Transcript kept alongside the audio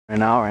Right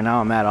now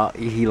I'm at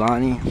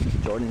Ihilani,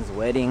 Jordan's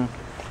wedding,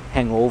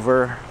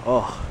 hangover.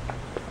 Oh,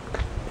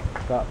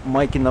 got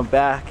Mike in the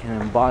back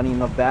and then Bonnie in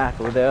the back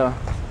over there.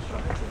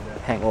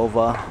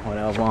 Hangover,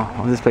 whatever.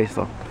 Oh, this place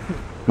though,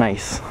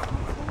 nice.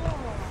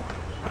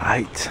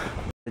 Right,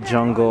 the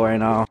jungle right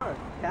now.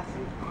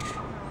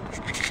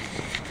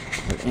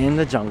 We're in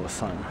the jungle,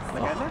 son.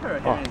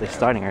 Oh, they're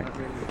starting right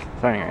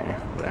now.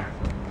 There.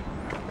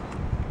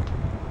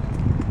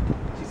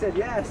 She said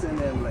yes, and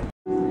then like.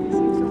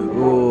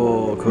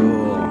 Cool,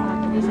 cool.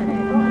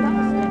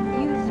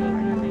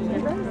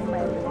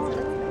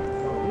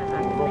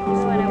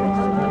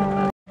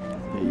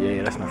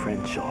 Yeah, that's my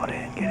friend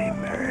Jordan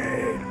getting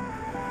married.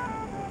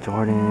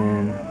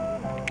 Jordan,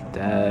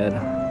 dad,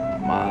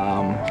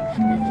 mom,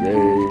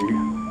 yay.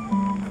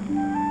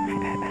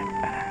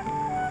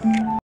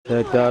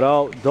 Check that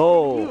out,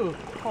 though.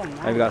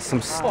 I've got some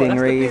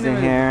stingrays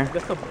in here.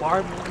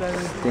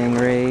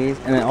 Stingrays.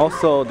 And then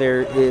also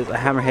there is a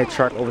hammerhead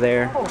shark over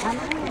there.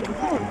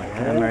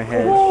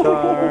 Hammerhead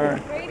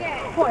shark.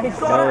 Oh,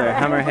 there,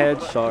 hammerhead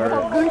shark.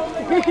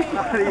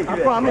 I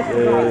promise.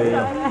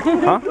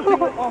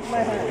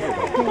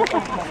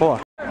 Huh?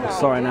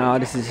 So right now,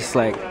 this is just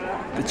like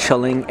the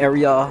chilling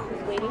area.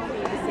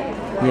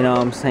 You know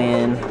what I'm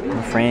saying?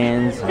 My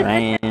friends,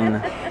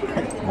 Ryan,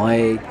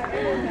 Mike,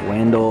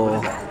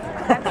 Wendell,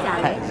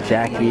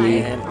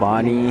 Jackie,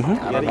 Bonnie.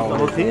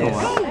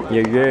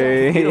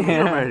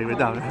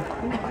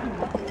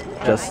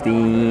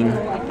 Justine.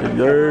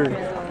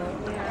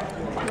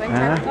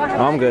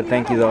 Oh, I'm good,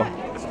 thank you though.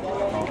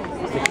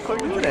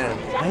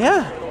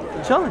 Yeah,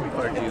 chilling.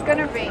 It's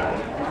gonna rain.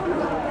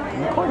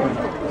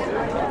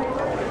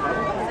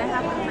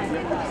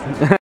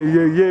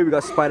 Yeah, we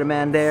got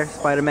Spider-Man there.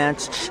 Spider-Man.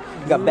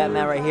 We got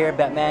Batman right here.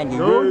 Batman.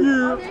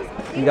 Yeah.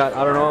 You got,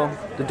 I don't know,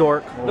 the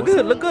dork. Look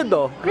good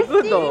though. Look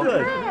good though.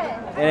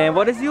 And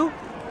what is you?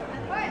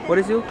 What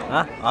is you?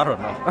 Huh? I don't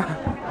know.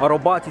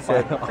 Autobots, he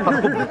said.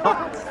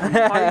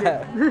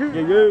 Yeah.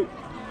 Give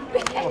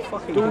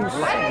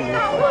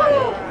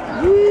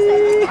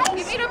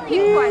me the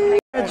pink one.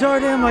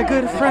 Jordan, my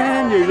good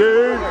friend.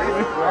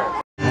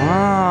 Yeah.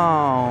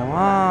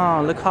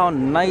 Wow. Look how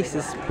nice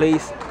this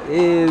place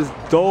is,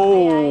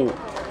 though.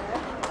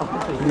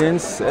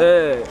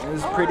 Inside.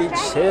 It's pretty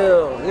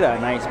chill. Look at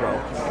that, nice, bro.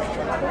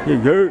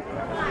 Yeah.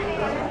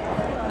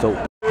 Dope.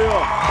 There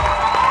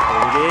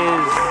it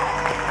is.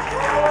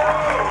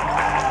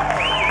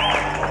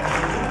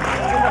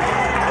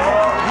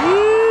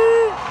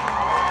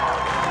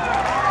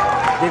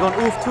 They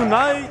gonna oof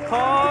tonight,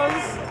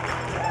 cause.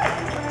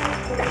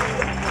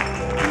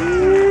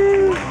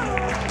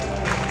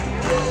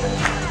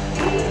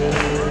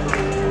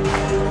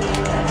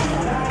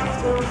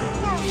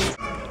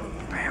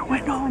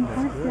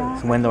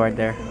 There's a window right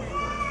there.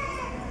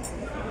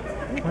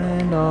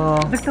 Window.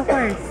 Look, the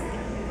horse.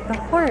 The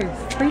horse.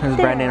 Right There's there.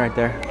 Brandon right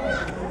there.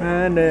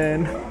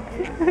 Brandon.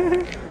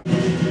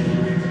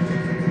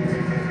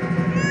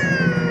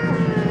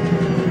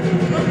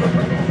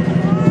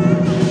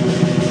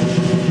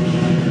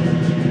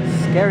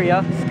 Scary,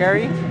 huh?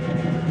 Scary?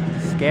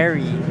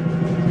 Scary.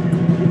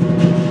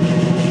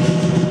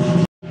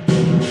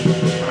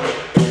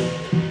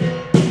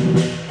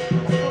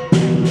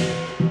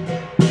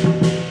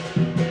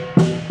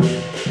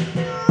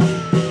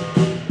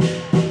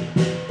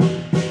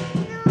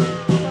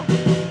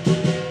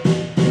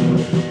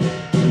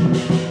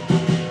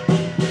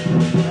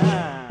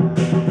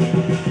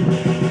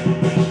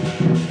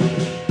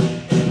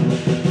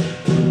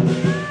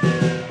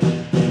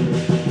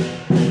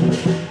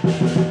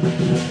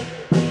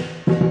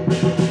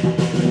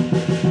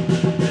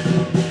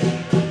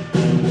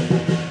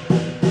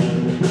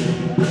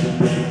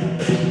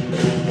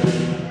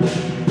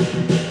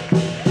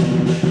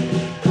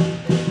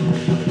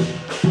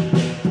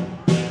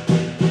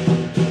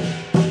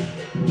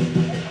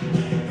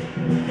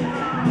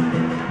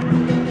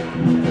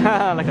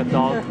 Like a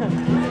dog.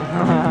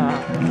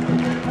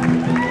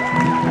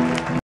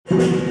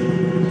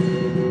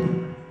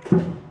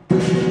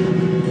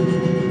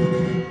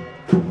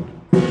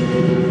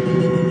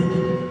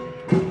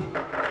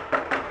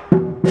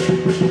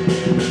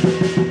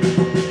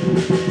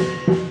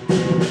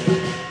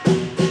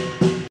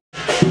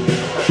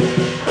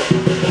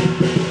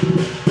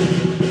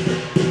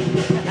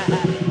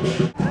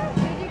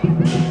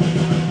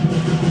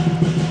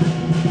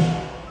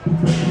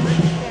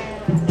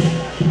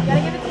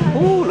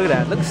 Ooh, look at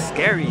that. Looks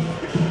scary.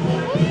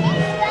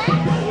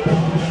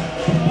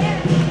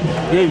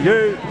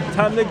 Yeah.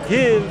 Time to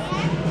give.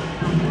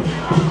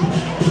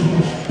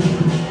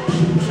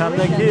 Time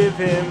to give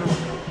him.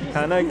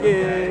 Time to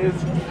give.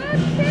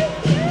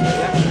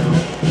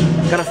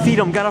 Gotta feed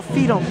him. Gotta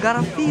feed him.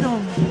 Gotta feed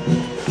him.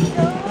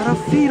 Gotta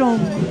feed him.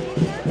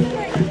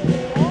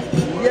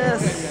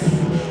 Yes.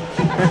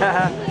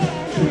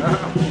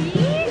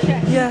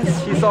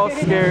 Yes, she's all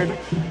scared.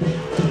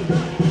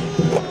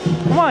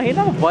 Come on, he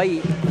don't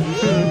bite.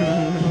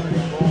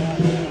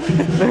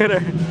 Look at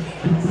her.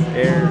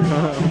 Scared.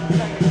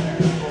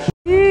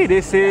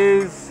 This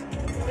is...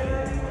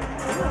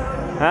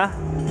 Huh?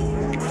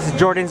 This is is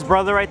Jordan's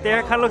brother right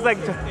there. Kind of looks like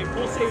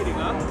Pulsating,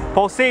 huh?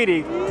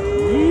 pulsating.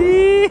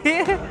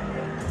 Yeah.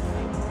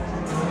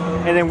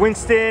 And then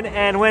Winston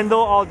and Wendell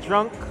all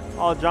drunk.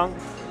 All drunk.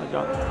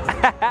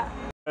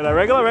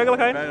 Regular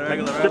kind?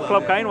 Regular, Strip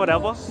club kind,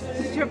 whatever.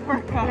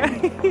 Stripper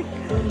kind.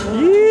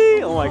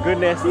 Yeah. Oh my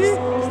goodness.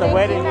 It's the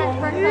wedding.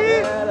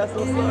 Yeah, that's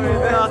the story.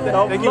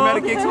 Thank you,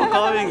 Matty, for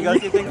coming. You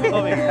guys say thanks for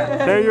coming.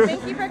 There you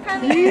Thank you for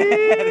coming.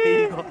 There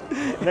you go.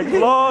 Next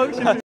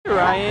vlog.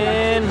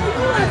 Ryan.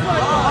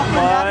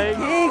 Mike.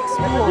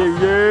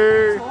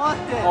 Yeah.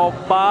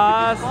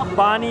 Opas.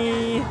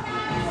 Bonnie.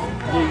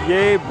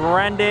 Yeah.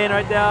 Brandon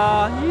right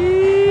there.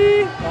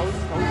 Yeah.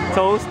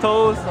 Toast.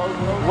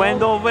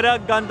 Wendell over there.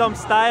 Gundam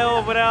style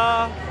over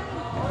there.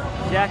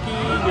 Jackie.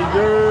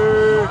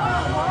 Yeah.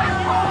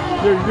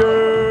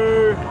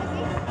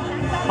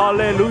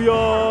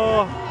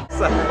 Hallelujah.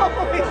 So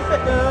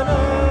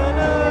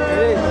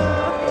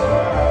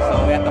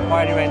we're at the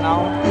party right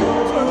now.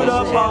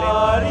 Just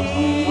chilling.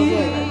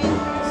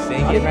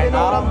 Singing right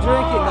now. I'm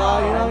drinking now,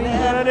 you know what I mean?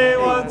 And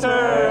anyone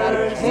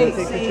turn. Take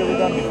picture we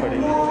done before they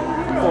leave.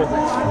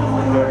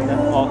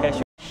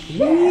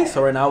 Okay. So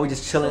right now we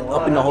just chilling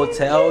up in the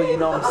hotel, you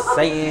know what I'm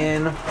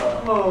saying?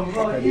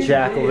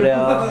 Jack over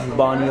there,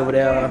 Bonnie over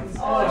there.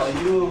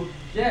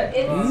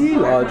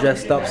 All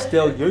dressed up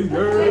still.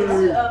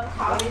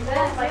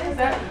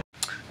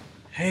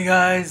 Hey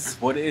guys,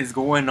 what is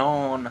going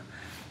on?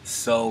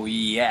 So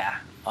yeah,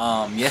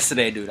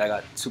 yesterday, dude, I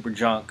got super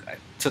drunk. I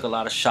took a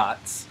lot of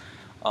shots.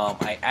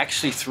 I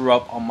actually threw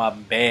up on my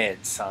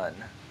bed, son,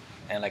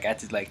 and like I had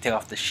to like take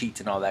off the sheets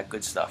and all that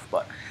good stuff.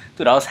 But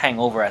dude, I was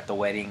hangover at the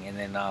wedding, and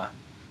then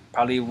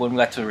probably when we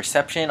got to the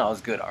reception, I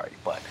was good already.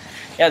 But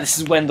yeah, this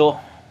is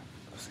Wendell.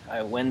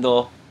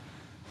 Wendell.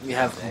 We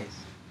have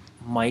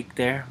Mike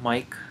there.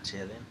 Mike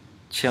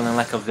chilling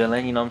like a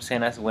villain. You know what I'm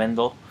saying? That's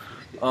Wendell.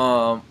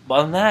 But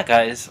other than that,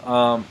 guys,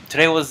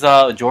 today was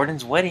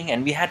Jordan's wedding,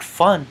 and we had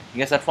fun. You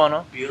guys had fun,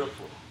 huh?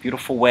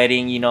 Beautiful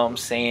wedding. You know what I'm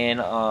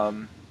saying?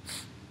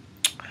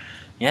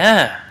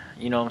 Yeah.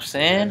 You know what I'm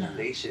saying?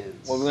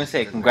 Congratulations. What are we gonna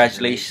say?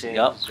 Congratulations.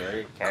 Yup.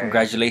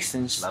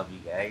 Congratulations. Love you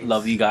guys.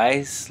 Love you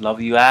guys. Love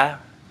you,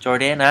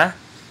 Jordan, And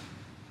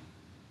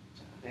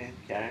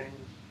Karen.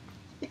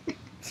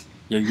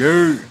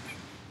 Yeah.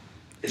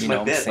 It's You my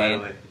know what I'm bed, by the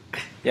saying? way.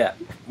 Yeah.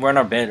 We're in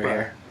our bed right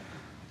here.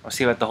 I'll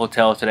see you at the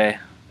hotel today.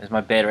 There's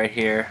my bed right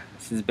here.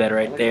 This is his bed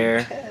right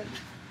there.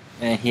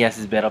 And he has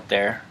his bed up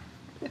there.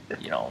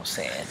 You know what I'm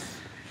saying?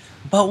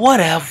 But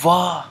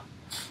whatever.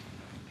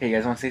 Hey, you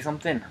guys want to say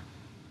something?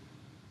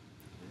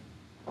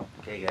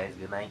 Okay, guys.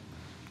 Good night.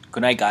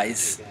 Good night,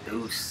 guys.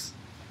 Deuce.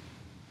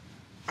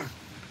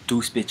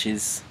 Deuce,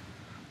 bitches.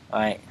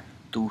 Alright.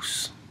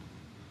 Deuce.